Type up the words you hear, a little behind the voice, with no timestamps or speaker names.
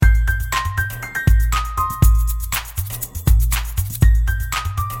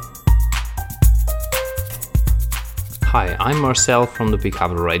I'm Marcel from the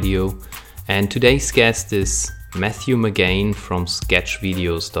Picasso Radio, and today's guest is Matthew McGain from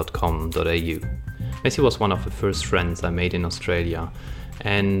sketchvideos.com.au. Matthew was one of the first friends I made in Australia,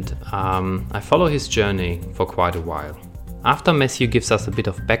 and I follow his journey for quite a while. After Matthew gives us a bit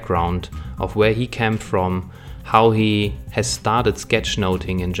of background of where he came from, how he has started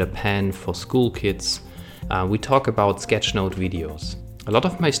sketchnoting in Japan for school kids, we talk about sketchnote videos. A lot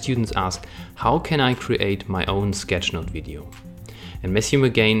of my students ask, how can I create my own sketchnote video? And Matthew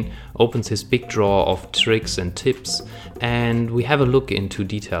McGain opens his big drawer of tricks and tips, and we have a look into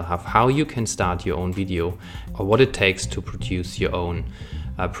detail of how you can start your own video or what it takes to produce your own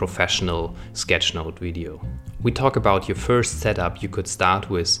professional sketchnote video. We talk about your first setup you could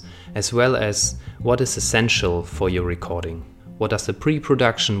start with, as well as what is essential for your recording. What does the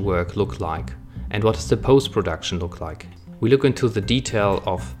pre-production work look like? And what does the post-production look like? We look into the detail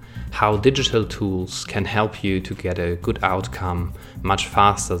of how digital tools can help you to get a good outcome much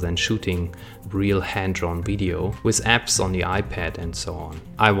faster than shooting real hand-drawn video with apps on the iPad and so on.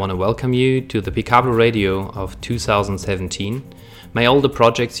 I want to welcome you to the Picasso Radio of 2017. May all the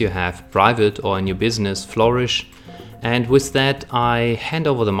projects you have, private or in your business, flourish. And with that, I hand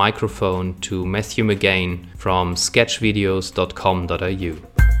over the microphone to Matthew McGain from sketchvideos.com.au.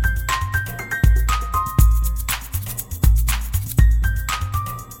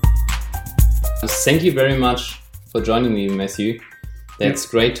 Thank you very much for joining me, Matthew. That's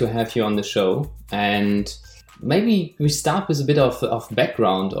great to have you on the show. And maybe we start with a bit of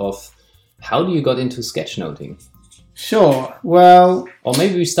background of how do you got into sketchnoting? Sure. Well... Or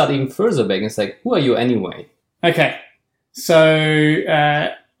maybe we start even further back and it's like, who are you anyway? Okay. So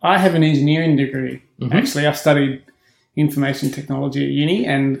I have an engineering degree. Mm-hmm. Actually, I studied information technology at uni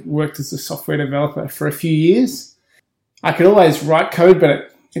and worked as a software developer for a few years. I could always write code, but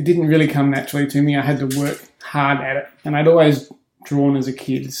it didn't really come naturally to me. I had to work hard at it. And I'd always drawn as a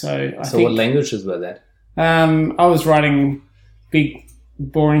kid. So what languages were that? I was writing big,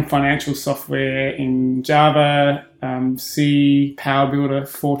 boring financial software in Java, C, Power Builder,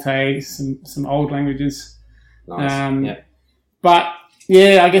 Forte, some old languages. Nice. But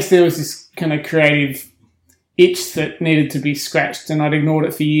yeah, I guess there was this kind of creative itch that needed to be scratched, and I'd ignored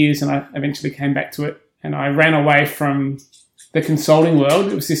it for years, and I eventually came back to it. And I ran away from the consulting world.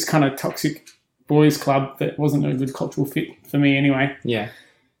 It was this kind of toxic boys club that wasn't a good cultural fit for me anyway. Yeah.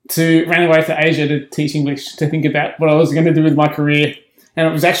 Ran away to Asia to teach English, to think about what I was going to do with my career. And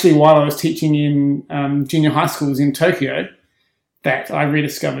it was actually while I was teaching in junior high schools in Tokyo that I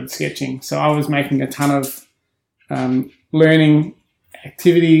rediscovered sketching. So I was making a ton of learning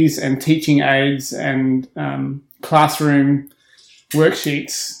activities and teaching aids and classroom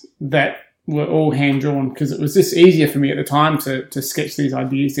worksheets that were all hand-drawn because it was just easier for me at the time to sketch these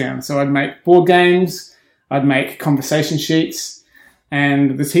ideas down. So I'd make board games, I'd make conversation sheets,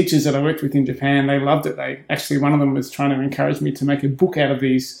 and the teachers that I worked with in Japan, they loved it. One of them was trying to encourage me to make a book out of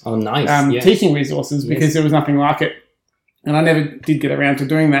these teaching resources because there was nothing like it. And I never did get around to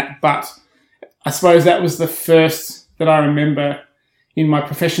doing that. But I suppose that was the first that I remember in my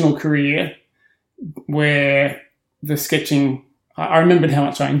professional career where the sketching, I remembered how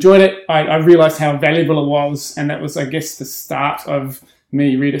much I enjoyed it. I realised how valuable it was. And that was, I guess, the start of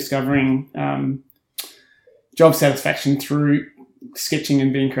me rediscovering job satisfaction through sketching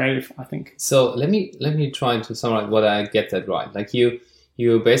and being creative, I think. So let me try to summarize what I get that right. Like you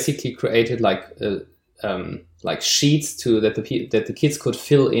basically created like sheets that the kids could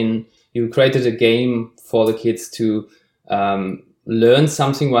fill in. You created a game for the kids to learn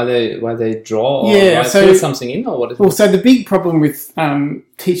something while they draw or fill something in, or what is it? Well, so the big problem with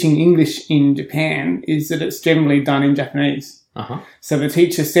teaching English in Japan is that it's generally done in Japanese. Uh-huh. So the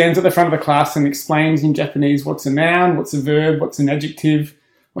teacher stands at the front of the class and explains in Japanese what's a noun, what's a verb, what's an adjective,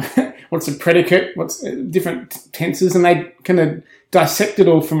 what's a predicate, what's different tenses, and they kind of dissect it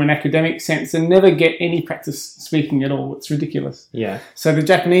all from an academic sense and never get any practice speaking at all. It's ridiculous. Yeah. So the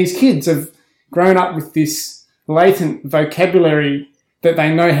Japanese kids have grown up with this latent vocabulary that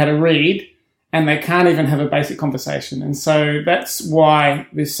they know how to read, and they can't even have a basic conversation. And so that's why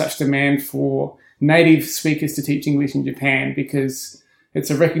there's such demand for native speakers to teach English in Japan, because it's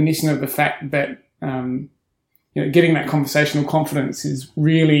a recognition of the fact that getting that conversational confidence is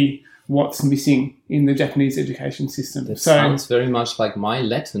really what's missing in the Japanese education system. That sounds very much like my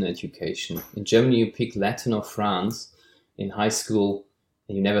Latin education. In Germany, you pick Latin or France in high school,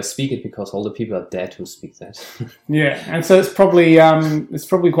 and you never speak it because all the people are dead who speak that. Yeah, and so it's probably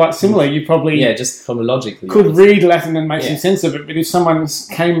quite similar. You probably just chronologically could read Latin and make some sense of it, but if someone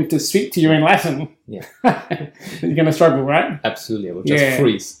came to speak to you in Latin, you're going to struggle, right? Absolutely, I would just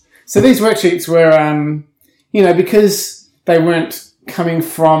freeze. So these worksheets were, because they weren't coming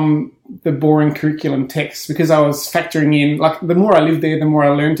from the boring curriculum texts, because I was factoring in, like, the more I lived there, the more I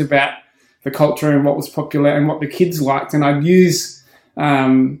learned about the culture and what was popular and what the kids liked. And I'd use,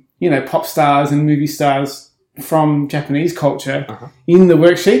 pop stars and movie stars from Japanese culture in the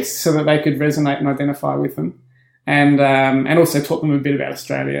worksheets so that they could resonate and identify with them. And also taught them a bit about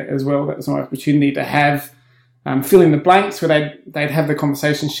Australia as well. That was my opportunity to have fill in the blanks where they'd have the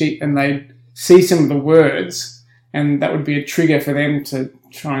conversation sheet and they'd see some of the words, and that would be a trigger for them to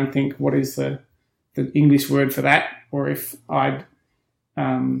try and think, what is the English word for that? Or if I'd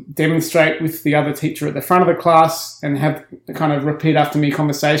demonstrate with the other teacher at the front of the class and have the kind of repeat after me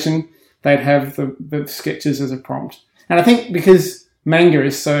conversation, they'd have the sketches as a prompt. And I think because manga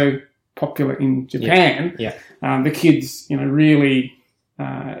is so popular in Japan, the kids, really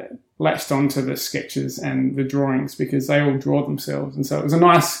latched onto the sketches and the drawings because they all draw themselves. And so it was a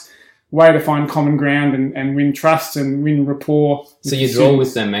nice way to find common ground and win trust and win rapport. So you draw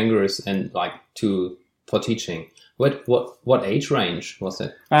with their mangas and for teaching. What age range was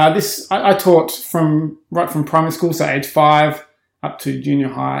it? I taught right from primary school, so age 5 up to junior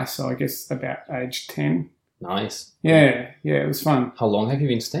high. So I guess about age 10. Nice. Yeah, it was fun. How long have you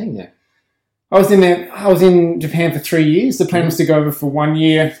been staying there? I was in Japan for 3 years. The plan was to go over for 1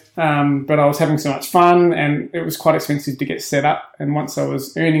 year, but I was having so much fun and it was quite expensive to get set up. And once I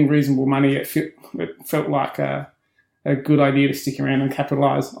was earning reasonable money, it felt like a good idea to stick around and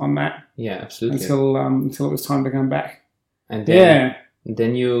capitalise on that. Yeah, absolutely. Until it was time to come back. And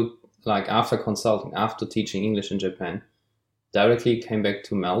then you, after after teaching English in Japan, directly came back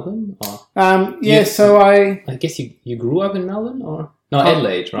to Melbourne? Or so I guess you grew up in Melbourne, or? No,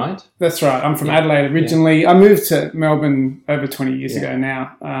 Adelaide, right? That's right. I'm from Adelaide originally. I moved to Melbourne over 20 years ago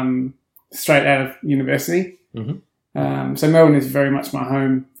now, straight out of university. Mm-hmm. So Melbourne is very much my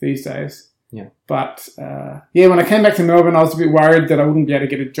home these days. Yeah. But, when I came back to Melbourne, I was a bit worried that I wouldn't be able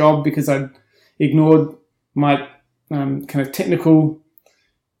to get a job because I'd ignored my kind of technical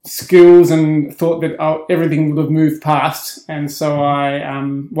skills and thought that everything would have moved past. And so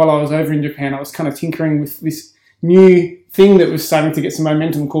while I was over in Japan, I was kind of tinkering with this new thing that was starting to get some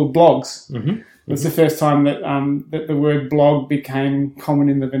momentum called blogs. Mm-hmm. It was the first time that the word blog became common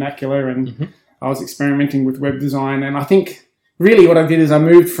in the vernacular, and I was experimenting with web design. And I think really what I did is I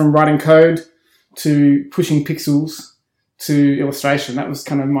moved from writing code to pushing pixels to illustration. That was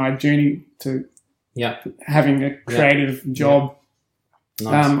kind of my journey to having a creative job.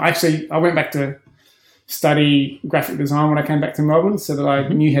 Nice. I went back to study graphic design when I came back to Melbourne so that I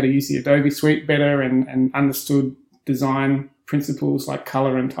knew how to use the Adobe Suite better and understood design principles like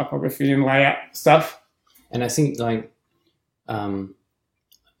color and typography and layout stuff. And I think I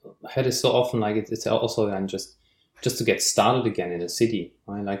heard it so often, it's also just to get started again in a city,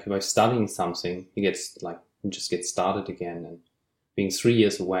 right? Like by studying something, you just get started again, and being 3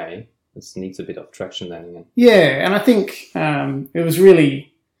 years away, it needs a bit of traction then again. Yeah, and I think it was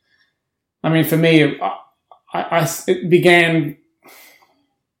really, for me, it began,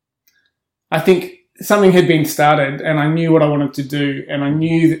 I think something had been started and I knew what I wanted to do and I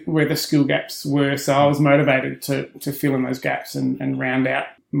knew where the skill gaps were, so I was motivated to fill in those gaps and round out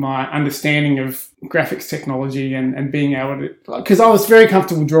my understanding of graphics technology and being able to, because I was very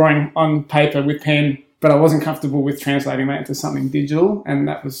comfortable drawing on paper with pen, but I wasn't comfortable with translating that into something digital, and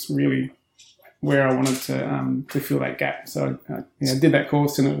that was really where I wanted to fill that gap. So I did that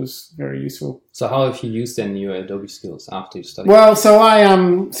course and it was very useful. So how have you used then your Adobe skills after you studied? Well, so I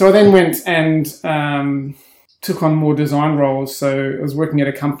then went and took on more design roles. So I was working at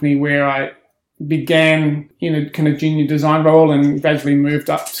a company where I began in a kind of junior design role and gradually moved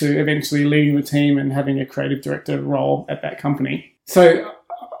up to eventually leading the team and having a creative director role at that company. So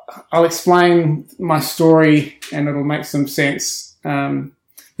I'll explain my story and it'll make some sense.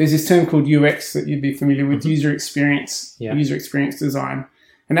 There's this term called UX that you'd be familiar with, user experience design.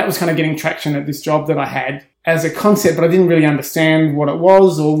 And that was kind of getting traction at this job that I had as a concept, but I didn't really understand what it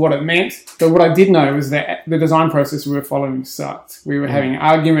was or what it meant. But what I did know was that the design process we were following sucked. We were having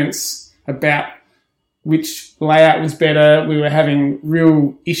arguments about which layout was better. We were having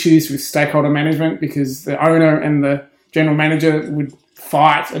real issues with stakeholder management because the owner and the general manager would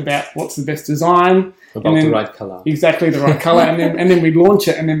fight about what's the best design. About the right colour. Exactly, the right colour. And then we'd launch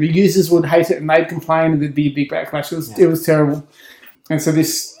it and then the users would hate it and they'd complain and there'd be a big backlash. It was terrible. And so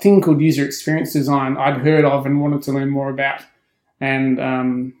this thing called user experience design I'd heard of and wanted to learn more about. And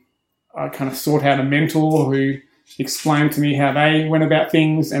I kind of sought out a mentor who explained to me how they went about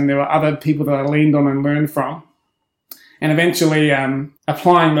things, and there were other people that I leaned on and learned from. And eventually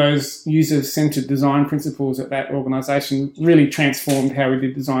applying those user-centered design principles at that organisation really transformed how we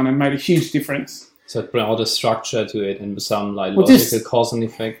did design and made a huge difference. So it brought a structure to it and some like Well, logical cause and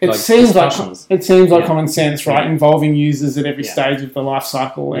effect. It like seems like discussions. common sense, right? Involving users at every stage of the life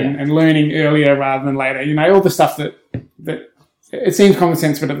cycle and learning earlier rather than later. You know, all the stuff that it seems common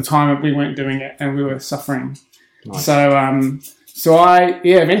sense, but at the time we weren't doing it and we were suffering. Nice. So I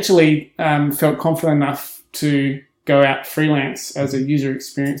eventually felt confident enough to go out freelance as a user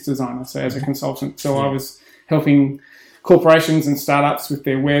experience designer, so as a consultant. So I was helping corporations and startups with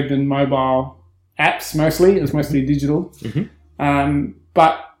their web and mobile apps mostly. It was mostly digital.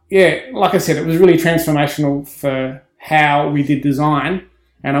 But yeah, like I said, it was really transformational for how we did design,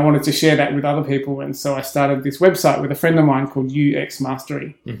 and I wanted to share that with other people. And so I started this website with a friend of mine called UX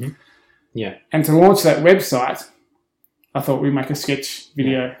Mastery. Yeah. And to launch that website, I thought we'd make a sketch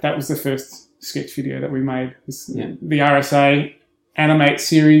video. Yeah. That was the first sketch video that we made. The RSA Animate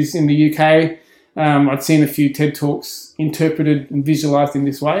series in the UK. I'd seen a few TED Talks interpreted and visualised in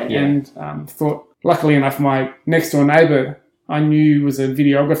this way, and thought, luckily enough, my next door neighbour I knew was a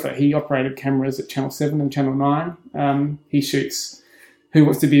videographer. He operated cameras at Channel 7 and Channel 9. He shoots Who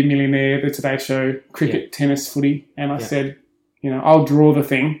Wants to Be a Millionaire, The Today Show, cricket, tennis, footy. And I said, I'll draw the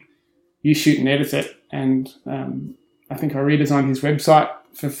thing, you shoot and edit it. And I think I redesigned his website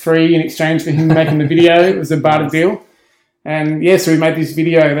for free in exchange for him making the video. It was a barter deal. And so we made this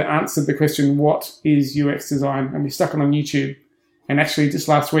video that answered the question, what is UX design? And we stuck it on YouTube. And actually just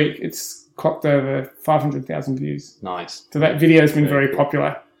last week, it's clocked over 500,000 views. Nice. So that video has been very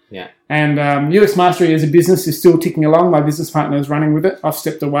popular. Yeah. And UX Mastery as a business is still ticking along. My business partner is running with it. I've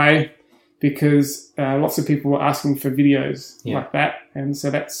stepped away because lots of people were asking for videos like that. And so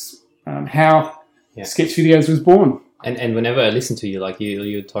that's how Sketch Videos was born. And whenever I listen to you, like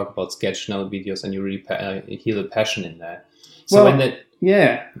you talk about sketch note videos, and you really hear the passion in that. So when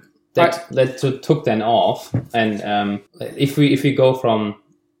that took then off, and if we go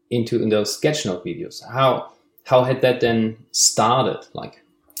into those sketch note videos, how had that then started? Like,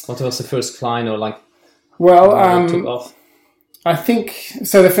 what was the first client, or like? Well, took off. I think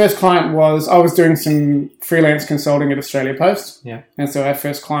so. The first client was I was doing some freelance consulting at Australia Post. Yeah, and so our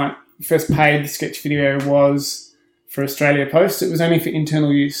first paid sketch video was for Australia Post. It was only for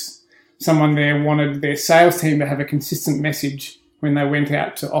internal use. Someone there wanted their sales team to have a consistent message when they went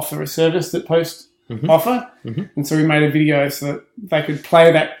out to offer a service that Post offer. And so we made a video so that they could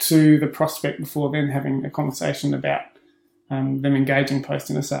play that to the prospect before then having a conversation about them engaging Post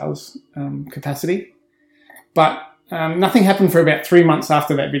in a sales capacity. But nothing happened for about 3 months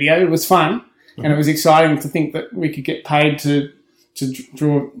after that video. It was fun, and it was exciting to think that we could get paid to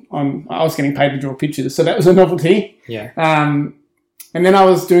draw on. I was getting paid to draw pictures, so that was a novelty. Yeah. And then I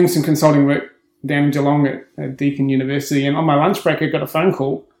was doing some consulting work down in Geelong at Deakin University, and on my lunch break I got a phone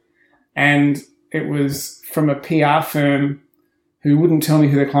call, and it was from a PR firm who wouldn't tell me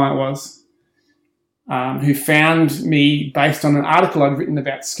who the client was, who found me based on an article I'd written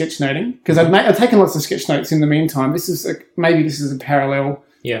about sketchnoting, because I'd taken lots of sketch notes in the meantime. This is a parallel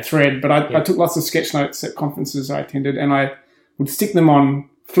thread, but I took lots of sketch notes at conferences I attended, and I would stick them on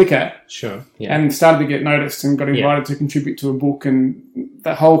Flickr, and started to get noticed and got invited to contribute to a book, and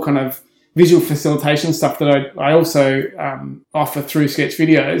that whole kind of visual facilitation stuff that I also offer through sketch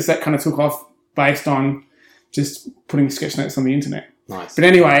videos, that kind of took off based on just putting sketch notes on the internet. Nice. But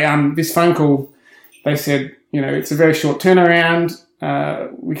anyway, this phone call, they said, it's a very short turnaround.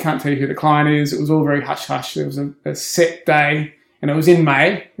 We can't tell you who the client is. It was all very hush-hush. There was a set day, and it was in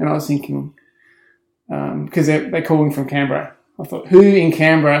May, and I was thinking, because they're calling from Canberra, I thought, who in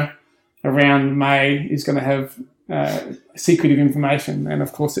Canberra around May is going to have secretive information? And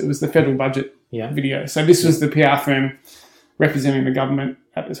of course, it was the federal budget video. So this was the PR firm representing the government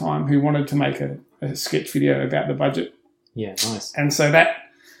at the time who wanted to make a sketch video about the budget. Yeah, nice. And so that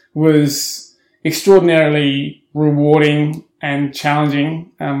was extraordinarily rewarding and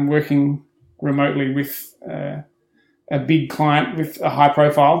challenging, working remotely with a big client with a high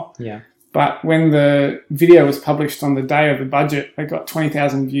profile. Yeah. But when the video was published on the day of the budget, it got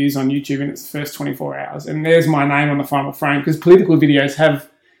 20,000 views on YouTube in its first 24 hours. And there's my name on the final frame, because political videos have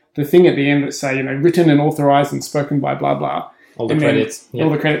the thing at the end that say, written and authorised and spoken by blah, blah. All the credits. All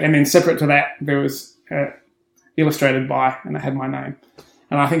the credit. And then separate to that, there was illustrated by, and it had my name.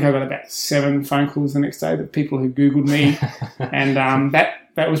 And I think I got about 7 phone calls the next day of people who Googled me. And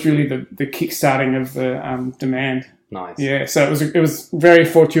that was really the kickstarting of the demand. Nice. Yeah, so it was very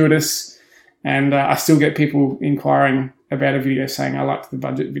fortuitous. And I still get people inquiring about a video saying, I liked the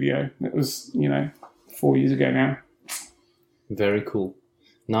budget video. It was, 4 years ago now. Very cool.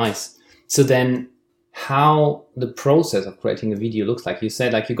 Nice. So then how the process of creating a video looks like? You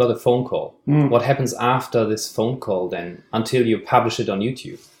said you got a phone call. What happens after this phone call then until you publish it on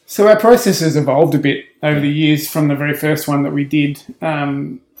YouTube? So our process has evolved a bit over the years from the very first one that we did.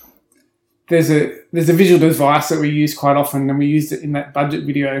 There's a visual device that we use quite often, and we used it in that budget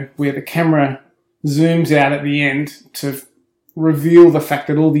video where the camera zooms out at the end to reveal the fact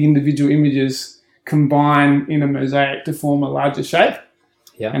that all the individual images combine in a mosaic to form a larger shape.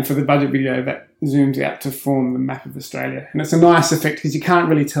 Yeah. And for the budget video, that zooms out to form the map of Australia. And it's a nice effect because you can't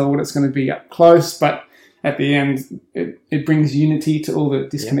really tell what it's going to be up close, but at the end, it brings unity to all the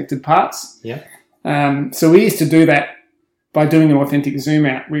disconnected parts. Yeah. So we used to do that by doing an authentic zoom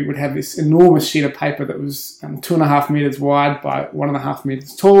out. We would have this enormous sheet of paper that was 2.5 meters wide by 1.5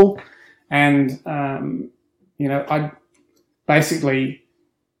 meters tall. And, I'd basically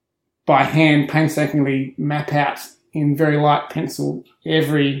by hand painstakingly map out in very light pencil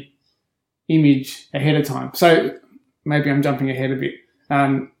every image ahead of time. So maybe I'm jumping ahead a bit.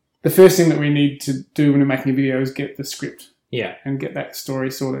 The first thing that we need to do when we're making a video is get the script. Yeah. And get that story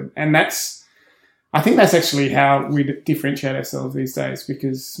sorted. And I think that's actually how we differentiate ourselves these days,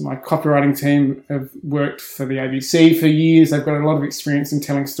 because my copywriting team have worked for the ABC for years. They've got a lot of experience in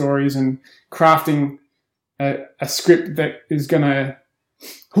telling stories and crafting a script that is going to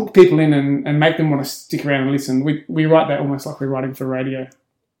hook people in and make them want to stick around and listen. We write that almost like we're writing for radio.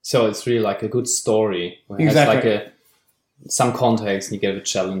 So it's really like a good story. Exactly. It's like some context, and you get a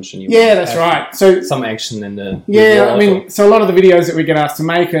challenge, and that's right. So some action in the so a lot of the videos that we get asked to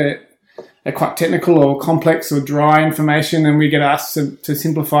make are quite technical or complex or dry information, and we get asked to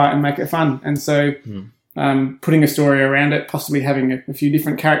simplify it and make it fun. And so putting a story around it, possibly having a few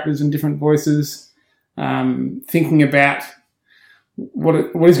different characters and different voices, thinking about what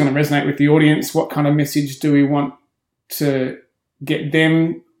is going to resonate with the audience, what kind of message do we want to get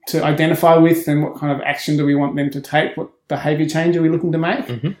them to identify with, and what kind of action do we want them to take, what behaviour change are we looking to make.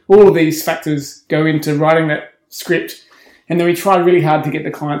 All of these factors go into writing that script, and then we try really hard to get the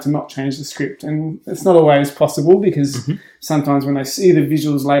client to not change the script, and it's not always possible because sometimes when they see the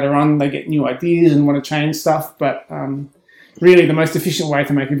visuals later on they get new ideas and want to change stuff, but really the most efficient way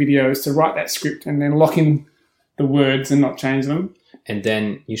to make a video is to write that script and then lock in the words and not change them. And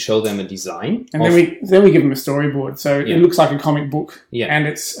then you show them a design. And then we give them a storyboard. So it looks like a comic book. Yeah. And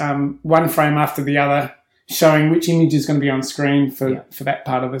it's one frame after the other showing which image is going to be on screen for that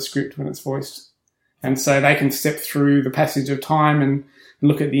part of the script when it's voiced. And so they can step through the passage of time and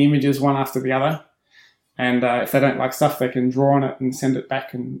look at the images one after the other. And if they don't like stuff, they can draw on it and send it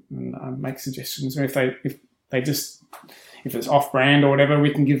back and make suggestions. Or if it's off-brand or whatever,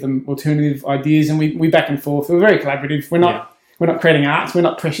 we can give them alternative ideas, and we back and forth. We're very collaborative. We're not creating art. We're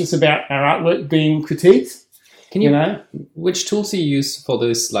not precious about our artwork being critiqued. Which tools do you use for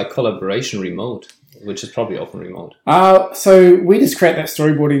this, like collaboration remote, which is probably often remote? So we just create that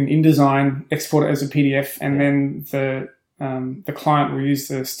storyboard in InDesign, export it as a PDF, and then the client will use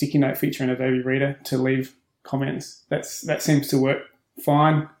the sticky note feature in Adobe Reader to leave comments. That seems to work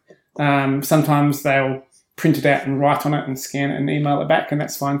fine. Sometimes they'll print it out and write on it and scan it and email it back, and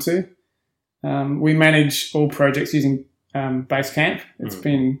that's fine too. We manage all projects using Basecamp. It's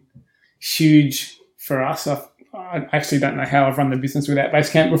been huge for us. I actually don't know how I've run the business without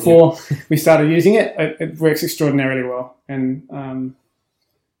Basecamp before we started using it. It works extraordinarily well, and I'm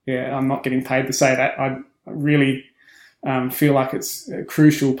not getting paid to say that. I really feel like it's a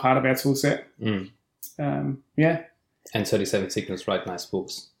crucial part of our tool set. And 37 Signals write nice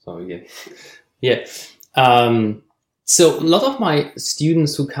books. So so a lot of my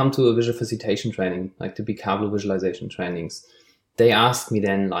students who come to a visual facilitation training, like the Picablo visualization trainings, they ask me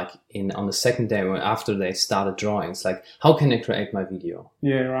then, like on the second day or after they started drawings, like, how can I create my video?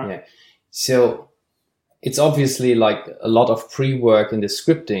 Yeah, right. Yeah. So it's obviously like a lot of pre-work in the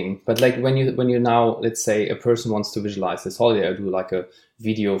scripting, but like when you now, let's say a person wants to visualize this holiday, or do like a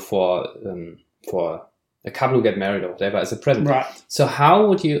video for a couple who get married or whatever as a present. Right. So how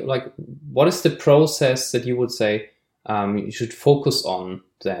would you, what is the process that you would say you should focus on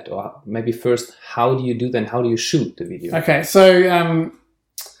that? Or maybe first, how do you do then? How do you shoot the video? Okay, so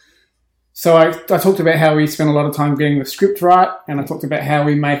I talked about how we spend a lot of time getting the script right, and I talked about how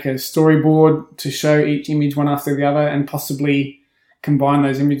we make a storyboard to show each image one after the other and possibly combine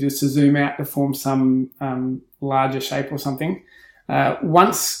those images to zoom out to form some larger shape or something.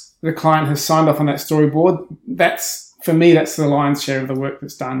 Once the client has signed off on that storyboard, that's the lion's share of the work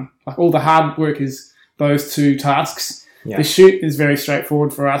that's done. Like all the hard work is those two tasks. Yeah. The shoot is very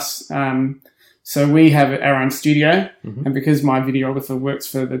straightforward for us. So we have our own studio, and because my videographer works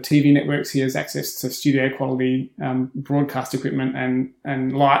for the TV networks, he has access to studio quality broadcast equipment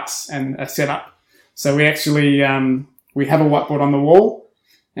and lights and a setup. So we actually we have a whiteboard on the wall,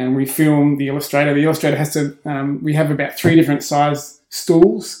 and we film the illustrator. The illustrator has to, we have about 3 different size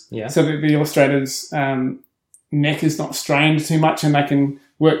stools so that the illustrator's neck is not strained too much and they can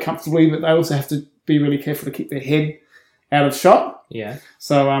work comfortably, but they also have to be really careful to keep their head out of shot. Yeah.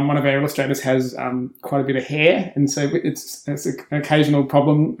 So one of our illustrators has quite a bit of hair, and so it's an occasional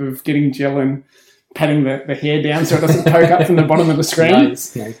problem of getting gel and patting the hair down so it doesn't poke up from the bottom of the screen.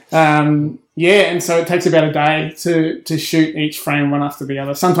 Nice. And so it takes about a day to shoot each frame one after the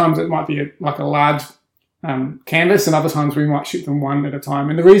other. Sometimes it might be like a large canvas, and other times we might shoot them one at a time.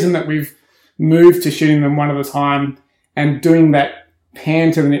 And the reason that we've moved to shooting them one at a time and doing that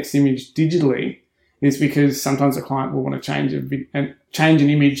pan to the next image digitally is because sometimes a client will want to change an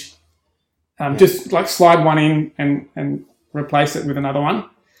image, just like slide one in and replace it with another one.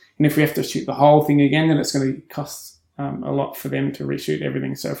 And if we have to shoot the whole thing again, then it's going to cost a lot for them to reshoot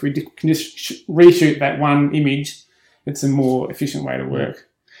everything. So if we can just reshoot that one image, it's a more efficient way to work.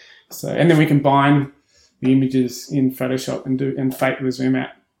 So, and then we combine the images in Photoshop and fake the zoom out.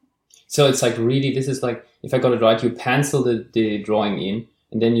 So it's like really, this is like, if I got it right, you pencil the drawing in,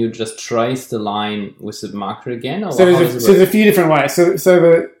 and then you just trace the line with the marker again? Or so there's a few different ways.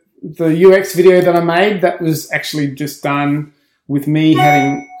 So the UX video that I made, that was actually just done with me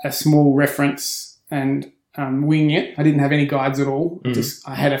having a small reference and winging it. I didn't have any guides at all.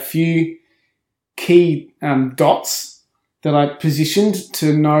 I had a few key dots that I positioned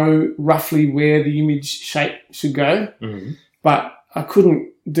to know roughly where the image shape should go. But I couldn't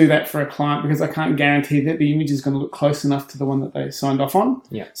do that for a client because I can't guarantee that the image is going to look close enough to the one that they signed off on.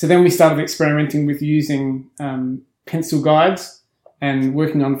 So then we started experimenting with using pencil guides and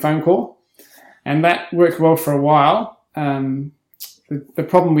working on phone call. And that worked well for a while. The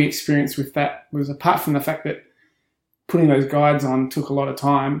problem we experienced with that was, apart from the fact that putting those guides on took a lot of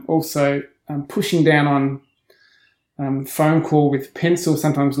time, also pushing down on phone call with pencil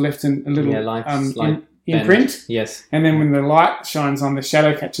sometimes left in a little imprint. Yes. And then when the light shines on, the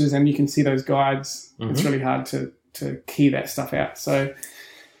shadow catches and you can see those guides. It's really hard to key that stuff out. So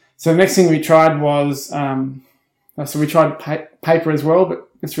the next thing we tried was, so we tried paper as well, but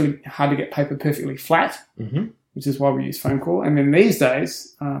it's really hard to get paper perfectly flat. Which is why we use phone call. And then these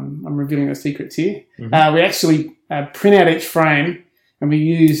days, I'm revealing the secrets here. We actually print out each frame and we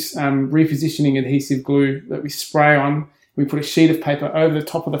use repositioning adhesive glue that we spray on. We put a sheet of paper over the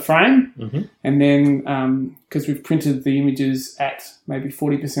top of the frame. And then, because we've printed the images at maybe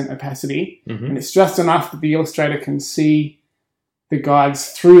 40% opacity, and it's just enough that the illustrator can see the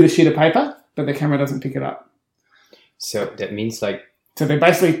guides through the sheet of paper, but the camera doesn't pick it up. So that means like, so they're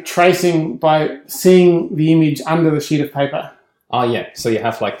basically tracing by seeing the image under the sheet of paper. Oh yeah, so you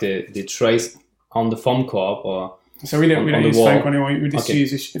have like the trace on the foam core, or so we don't use foam core anymore. We just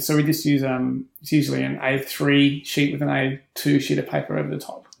use it's usually an A3 sheet with an A2 sheet of paper over the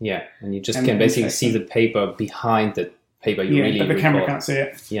top. Yeah, and you just can basically see the paper behind the paper you really. But the camera can't see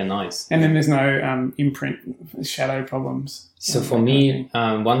it. Yeah, nice. And then there's no imprint shadow problems. So for me,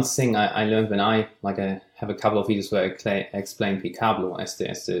 one thing I learned when I have a couple of videos where I explain Picablo as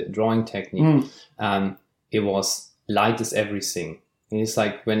the drawing technique. It was light is everything. And it's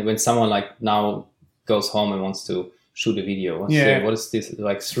like when someone like now goes home and wants to shoot a video, what is this,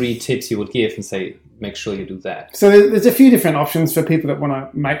 like 3 tips you would give and say, make sure you do that? So there's a few different options for people that want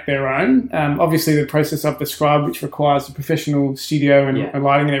to make their own. Obviously the process I've described, which requires a professional studio and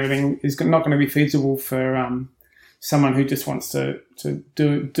lighting and everything, is not going to be feasible for someone who just wants to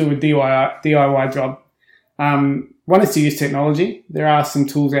do a DIY job. One is to use technology. There are some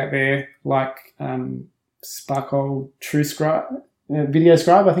tools out there like Sparkle TrueScribe, Video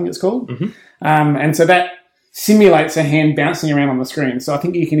Scribe, I think it's called. And so that simulates a hand bouncing around on the screen. So I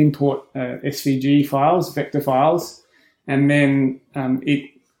think you can import SVG files, vector files, and then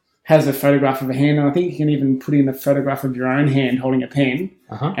it has a photograph of a hand. And I think you can even put in a photograph of your own hand holding a pen,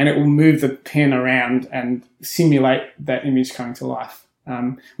 and it will move the pen around and simulate that image coming to life.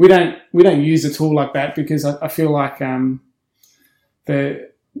 We don't use a tool like that because I feel like the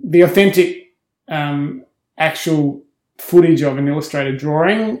authentic actual footage of an illustrated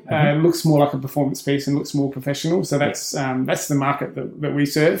drawing looks more like a performance piece and looks more professional. So that's the market that we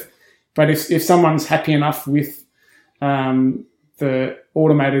serve. But if someone's happy enough with the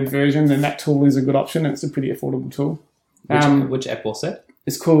automated version, then that tool is a good option. And it's a pretty affordable tool. Which app was that?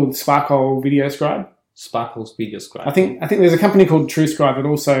 It's called Sparkle Video Scribe. Sparkle's Video Scribe. I think there's a company called TrueScribe that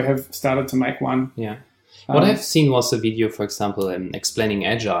also have started to make one. Yeah. What I've seen was a video, for example, explaining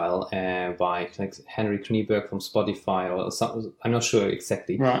Agile by like Henry Knieberg from Spotify or something. I'm not sure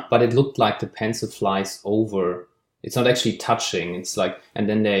exactly, but it looked like the pencil flies over. It's not actually touching. It's like, and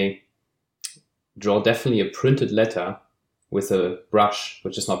then they draw definitely a printed letter with a brush,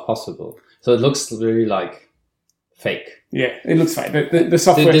 which is not possible. So it looks really like fake. Yeah, it looks fake. The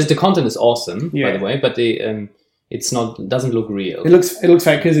software, the content is awesome, Yeah. by the way, but it's not, doesn't look real. it looks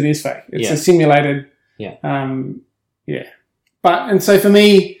fake because it is fake. It's Yeah. a simulated. Yeah. And so for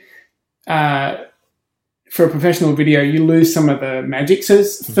me, for a professional video, you lose some of the magic. So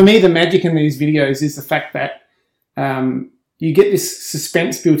for me, the magic in these videos is the fact that you get this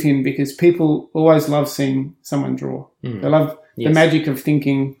suspense built in because people always love seeing someone draw. They love the magic of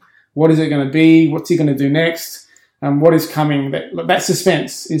thinking, what is it going to be? What's he going to do next? What is coming? That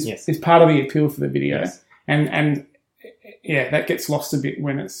suspense is part of the appeal for the video. Yes. And that gets lost a bit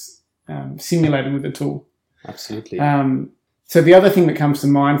when it's simulated with the tool. Absolutely. So the other thing that comes to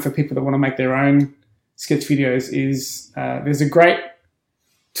mind for people that want to make their own sketch videos is there's a great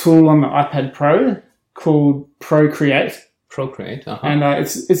tool on the iPad Pro called Procreate. Procreate. Uh-huh. And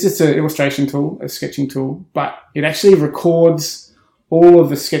it's just an illustration tool, a sketching tool, but it actually records all of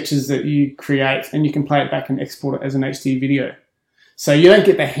the sketches that you create and you can play it back and export it as an HD video. So you don't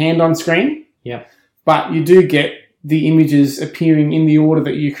get the hand on screen, Yeah. but you do get the images appearing in the order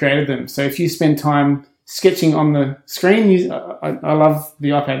that you created them. So if you spend time sketching on the screen, I love the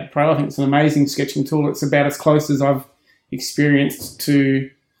iPad Pro. I think it's an amazing sketching tool. It's about as close as I've experienced to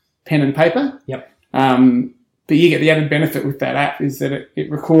pen and paper. Yep. But you get the added benefit with that app is that it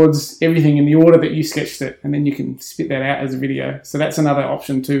records everything in the order that you sketched it, and then you can spit that out as a video. So that's another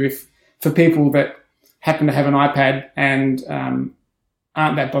option too. If for people that happen to have an iPad and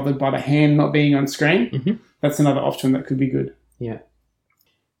aren't that bothered by the hand not being on screen, that's another option that could be good. Yeah.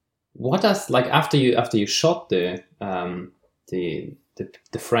 What does, like, after you shot the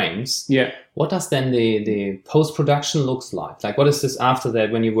frames? Yeah. What does then the post production looks like? Like, what is this after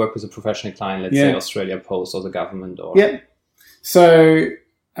that when you work with a professional client, let's say Australia Post or the government or? Yeah. So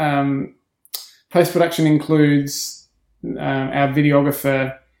post production includes our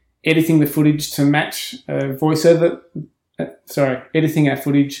videographer editing the footage to match a voiceover. Editing our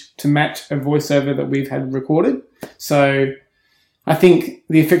footage to match a voiceover that we've had recorded. So I think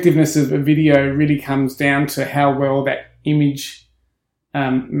the effectiveness of a video really comes down to how well that image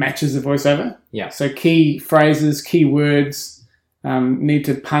matches the voiceover. Yeah. So key phrases, key words need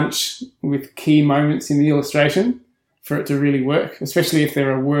to punch with key moments in the illustration for it to really work, especially if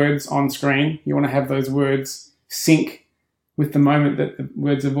there are words on screen. You want to have those words sync with the moment that the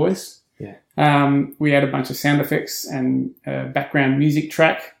words are voiced. Yeah. We add a bunch of sound effects and a background music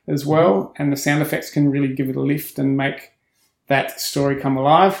track as well, and the sound effects can really give it a lift and make that story come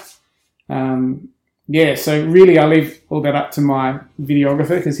alive. So really I leave all that up to my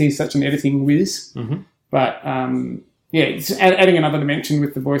videographer because he's such an editing whiz. But it's adding another dimension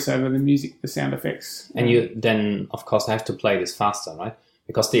with the voiceover, the music, the sound effects. And you then, of course, have to play this faster, right?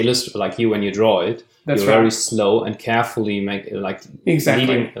 Because the illustrator, like you, when you draw it, That's you're right. very slow and carefully make Exactly.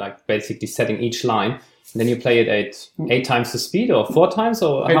 leading, like basically setting each line. And then you play it at 8 times the speed or 4 times,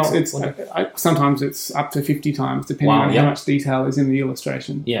 or sometimes it's up to 50 times depending on how much detail is in the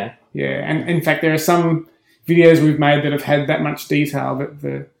illustration. Yeah. Yeah, and in fact, there are some videos we've made that have had that much detail that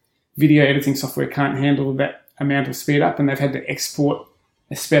the video editing software can't handle that amount of speed up, and they've had to export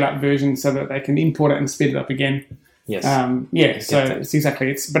a sped up version so that they can import it and speed it up again. Yes.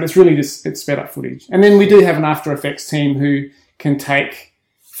 But it's really just it's sped up footage. And then we do have an After Effects team who can take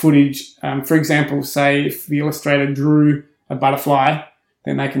footage. For example, say if the illustrator drew a butterfly,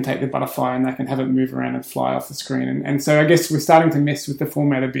 then they can take the butterfly and they can have it move around and fly off the screen. And so I guess we're starting to mess with the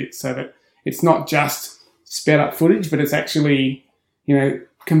format a bit so that it's not just sped up footage, but it's actually,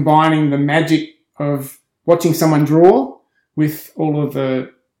 combining the magic of watching someone draw with all of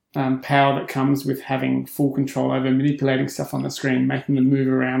the power that comes with having full control over manipulating stuff on the screen, making them move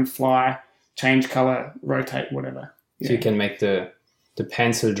around, fly, change color, rotate, whatever. Yeah. So you can make the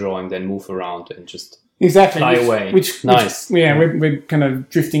pencil drawing then move around and just fly away. Which nice. We're kind of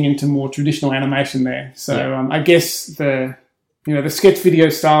drifting into more traditional animation there. So I guess the sketch video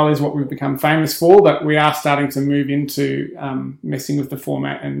style is what we've become famous for, but we are starting to move into messing with the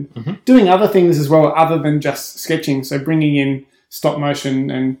format and doing other things as well, other than just sketching. So bringing in stop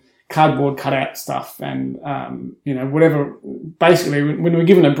motion and cardboard cutout stuff and, whatever. Basically, when we're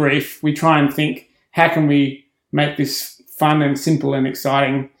given a brief, we try and think, how can we make this fun and simple and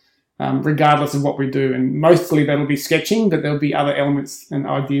exciting regardless of what we do. And mostly that'll be sketching, but there'll be other elements and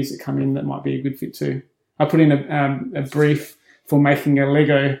ideas that come in that might be a good fit too. I put in a brief for making a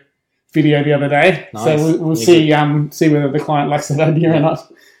Lego video the other day. Nice. So we'll see whether the client likes that idea or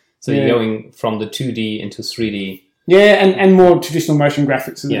not. So you're going from the 2D into 3D. Yeah, and more traditional motion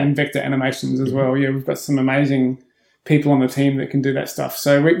graphics and vector animations as well. Yeah, we've got some amazing people on the team that can do that stuff.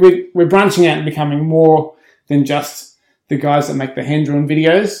 So we're branching out and becoming more than just the guys that make the hand-drawn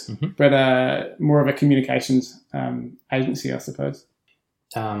videos, but more of a communications agency, I suppose.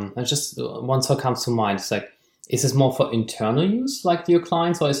 And just one thought comes to mind. It's like, is this more for internal use, like your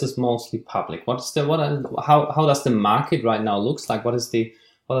clients, or is this mostly public? How does the market right now looks like? What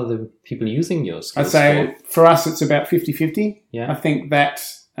are the people using your skills? I'd say for us, it's about 50-50. Yeah. I think that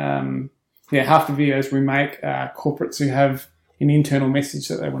half the videos we make are corporates who have an internal message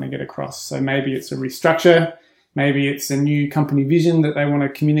that they want to get across. So maybe it's a restructure, maybe it's a new company vision that they want to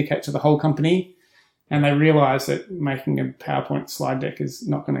communicate to the whole company, and they realise that making a PowerPoint slide deck is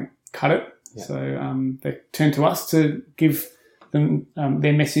not going to cut it. Yeah. So they turn to us to give them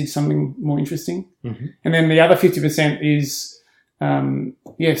their message something more interesting. And then the other 50% is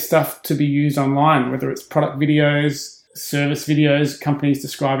stuff to be used online, whether it's product videos, service videos, companies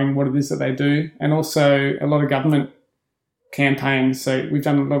describing what it is that they do, and also a lot of government campaigns. So we've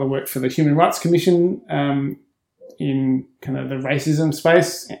done a lot of work for the Human Rights Commission in kind of the racism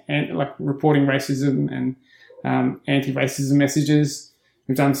space, and like reporting racism and anti-racism messages.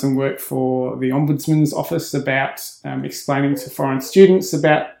 We've done some work for the Ombudsman's Office about explaining to foreign students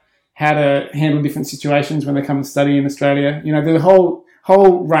about how to handle different situations when they come and study in Australia. You know, there's a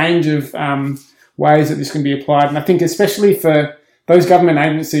whole range of ways that this can be applied. And I think especially for those government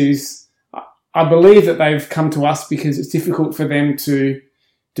agencies, I believe that they've come to us because it's difficult for them to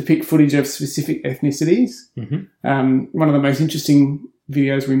depict footage of specific ethnicities. One of the most interesting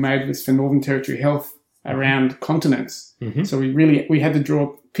videos we made was for Northern Territory Health around continents. So we had to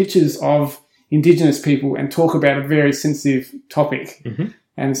draw pictures of Indigenous people and talk about a very sensitive topic.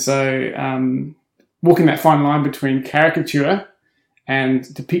 And so walking that fine line between caricature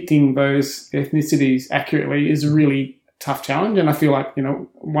and depicting those ethnicities accurately is a really tough challenge. And I feel like, you know,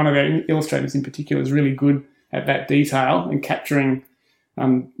 one of our illustrators in particular is really good at that detail and capturing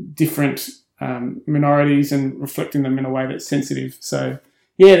different minorities and reflecting them in a way that's sensitive. So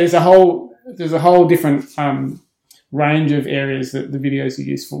yeah, there's a whole different range of areas that the videos are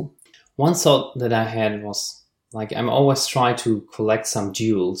useful. One thought that I had was, like, I'm always trying to collect some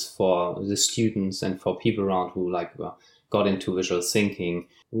jewels for the students and for people around who got into visual thinking.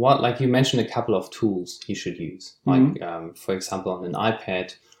 Like you mentioned a couple of tools you should use, like for example on an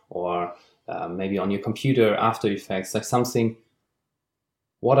iPad or maybe on your computer, After Effects, like something.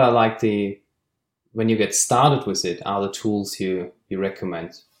 What are when you get started with it, are the tools you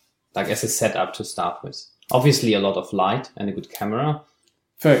recommend, like as a setup to start with? Obviously a lot of light and a good camera.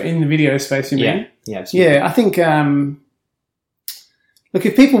 For in the video space, you mean? Yeah, absolutely. Yeah, I think, look,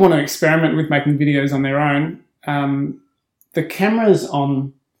 if people want to experiment with making videos on their own, the cameras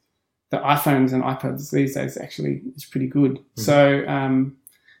on the iPhones and iPads these days actually is pretty good. So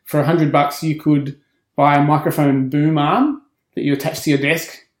for $100, you could buy a microphone boom arm that you attach to your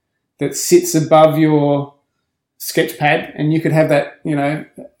desk that sits above your sketch pad, and you could have that, you know,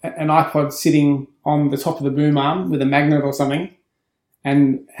 an iPod sitting on the top of the boom arm with a magnet or something,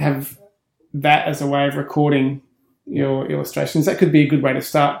 and have that as a way of recording your illustrations. That could be a good way to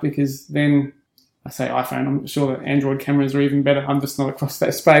start, because then, I say iPhone, I'm sure that Android cameras are even better. I'm just not across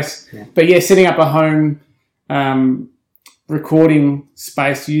that space. Yeah. But yeah, setting up a home recording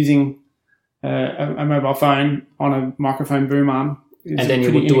space using a mobile phone on a microphone boom arm is and then a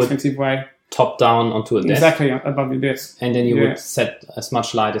pretty inexpensive way. Top down onto a desk. Exactly, above your desk. And then you would set as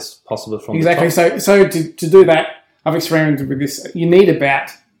much light as possible from the top. So to do that, I've experimented with this. You need about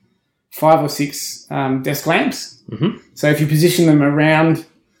 5 or 6 desk lamps. So if you position them around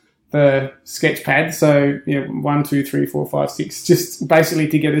the sketch pad, so 1, 2, 3, 4, 5, 6, just basically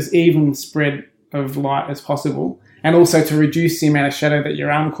to get as even spread of light as possible, and also to reduce the amount of shadow that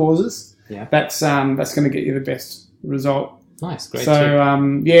your arm causes. Yeah, that's going to get you the best result. Nice, great. So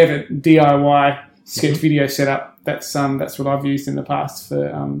the DIY sketch video setup. That's what I've used in the past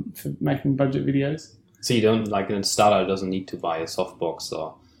for making budget videos. So you don't, like, a starter doesn't need to buy a softbox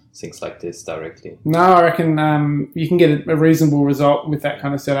or things like this directly. No, I reckon you can get a reasonable result with that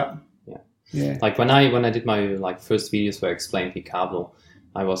kind of setup. Yeah. Like when I did my first videos where I explained Picablo,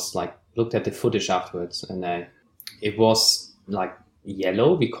 I was looked at the footage afterwards, and it was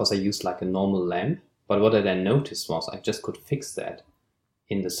yellow because I used a normal lamp. But what I then noticed was I just could fix that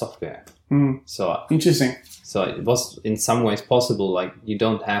in the software. So interesting. So it was in some ways possible. You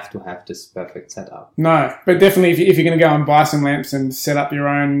don't have to have this perfect setup. No, but definitely if you're going to go and buy some lamps and set up your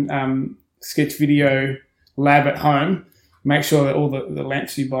own sketch video lab at home, make sure that all the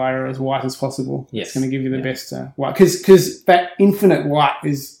lamps you buy are as white as possible. Yes. It's going to give you the best white. Because that infinite white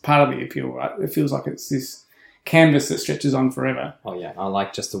is part of the appeal, right? It feels like it's this canvas that stretches on forever. Oh, yeah. I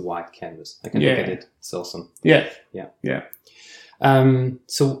like just a white canvas. I can look at it. It's awesome. Yeah.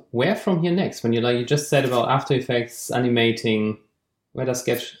 So where from here next? When you just said about After Effects, animating, where does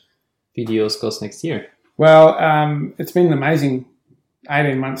Sketch Videos goes next year? Well, it's been an amazing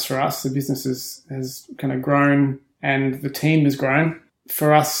 18 months for us. The business has kind of grown and the team has grown.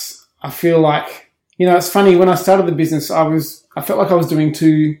 For us, I feel like, it's funny, when I started the business, I felt like I was doing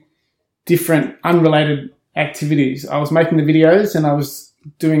two different unrelated activities. I was making the videos and I was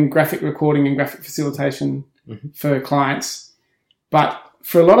doing graphic recording and graphic facilitation for clients. But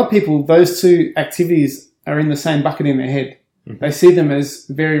for a lot of people, those two activities are in the same bucket in their head. They see them as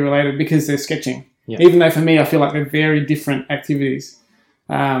very related because they're sketching. Yeah. Even though for me, I feel like they're very different activities.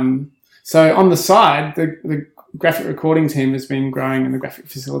 So on the side, the graphic recording team has been growing and the graphic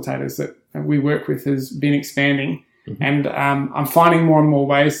facilitators that we work with has been expanding. And I'm finding more and more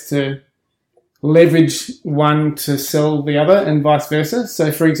ways to leverage one to sell the other and vice versa.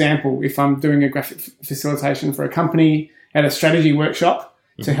 So for example, if I'm doing a graphic facilitation for a company at a strategy workshop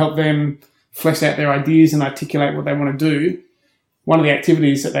to help them flesh out their ideas and articulate what they want to do, one of the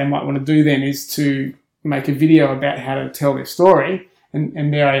activities that they might want to do then is to make a video about how to tell their story.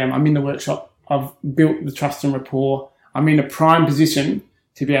 And there I am. I'm in the workshop. I've built the trust and rapport. I'm in a prime position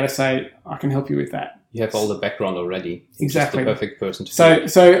to be able to say, I can help you with that. You have all the background already. Exactly. Just the perfect person to do.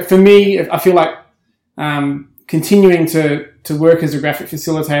 So for me, I feel like continuing to work as a graphic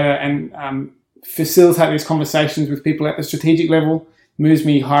facilitator and facilitate these conversations with people at the strategic level moves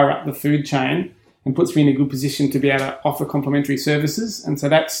me higher up the food chain and puts me in a good position to be able to offer complementary services. And so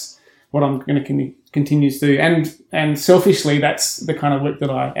that's what I'm going to continue to do. And selfishly, that's the kind of work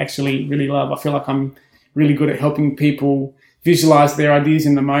that I actually really love. I feel like I'm really good at helping people visualize their ideas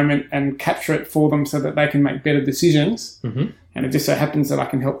in the moment and capture it for them so that they can make better decisions. And it just so happens that I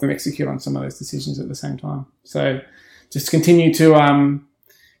can help them execute on some of those decisions at the same time. So just continue to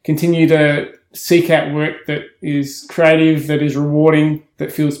seek out work that is creative, that is rewarding,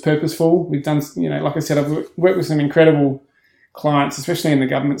 that feels purposeful. We've done, like I said, I've worked with some incredible clients, especially in the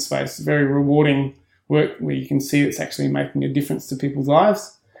government space, very rewarding work where you can see it's actually making a difference to people's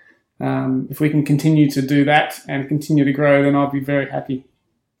lives. If we can continue to do that and continue to grow, then I'll be very happy.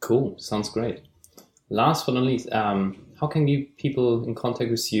 Cool. Sounds great. Last but not least, how can people in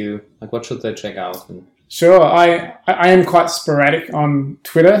contact with you? Like, what should they check out? Sure. I am quite sporadic on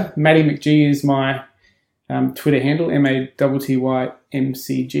Twitter. Matty McG is my Twitter handle,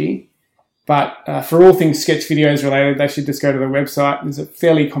 MATTYMCG. But for all things sketch videos related, they should just go to the website. There's a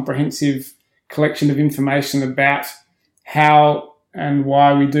fairly comprehensive collection of information about how and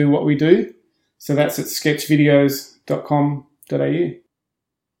why we do what we do. So that's at sketchvideos.com.au.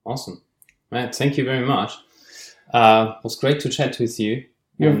 Awesome. Matt, thank you very much. It was great to chat with you.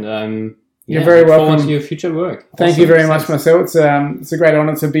 You're very welcome. Forward to your future work. Thank you very much, Marcel. It's a great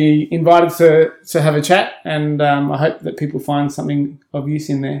honour to be invited to have a chat, and I hope that people find something of use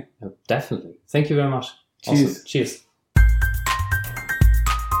in there. Definitely. Thank you very much. Cheers. Awesome. Cheers.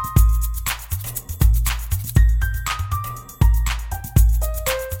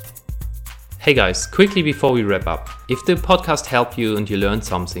 Hey guys, quickly before we wrap up, if the podcast helped you and you learned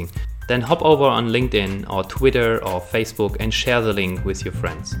something, then hop over on LinkedIn or Twitter or Facebook and share the link with your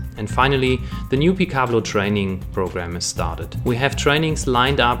friends. And finally, the new Picablo training program is started. We have trainings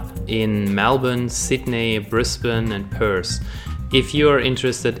lined up in Melbourne, Sydney, Brisbane and Perth. If you're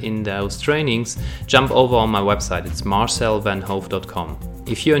interested in those trainings, jump over on my website. It's marcelvanhove.com.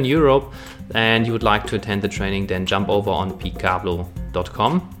 If you're in Europe and you would like to attend the training, then jump over on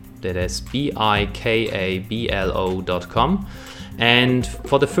picablo.com. That is pikablo.com. And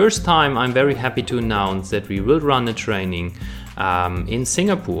for the first time, I'm very happy to announce that we will run a training in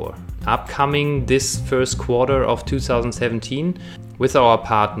Singapore, upcoming this first quarter of 2017 with our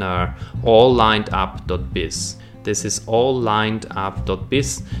partner alllineup.biz. This is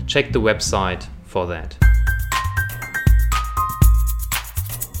alllineup.biz. Check the website for that.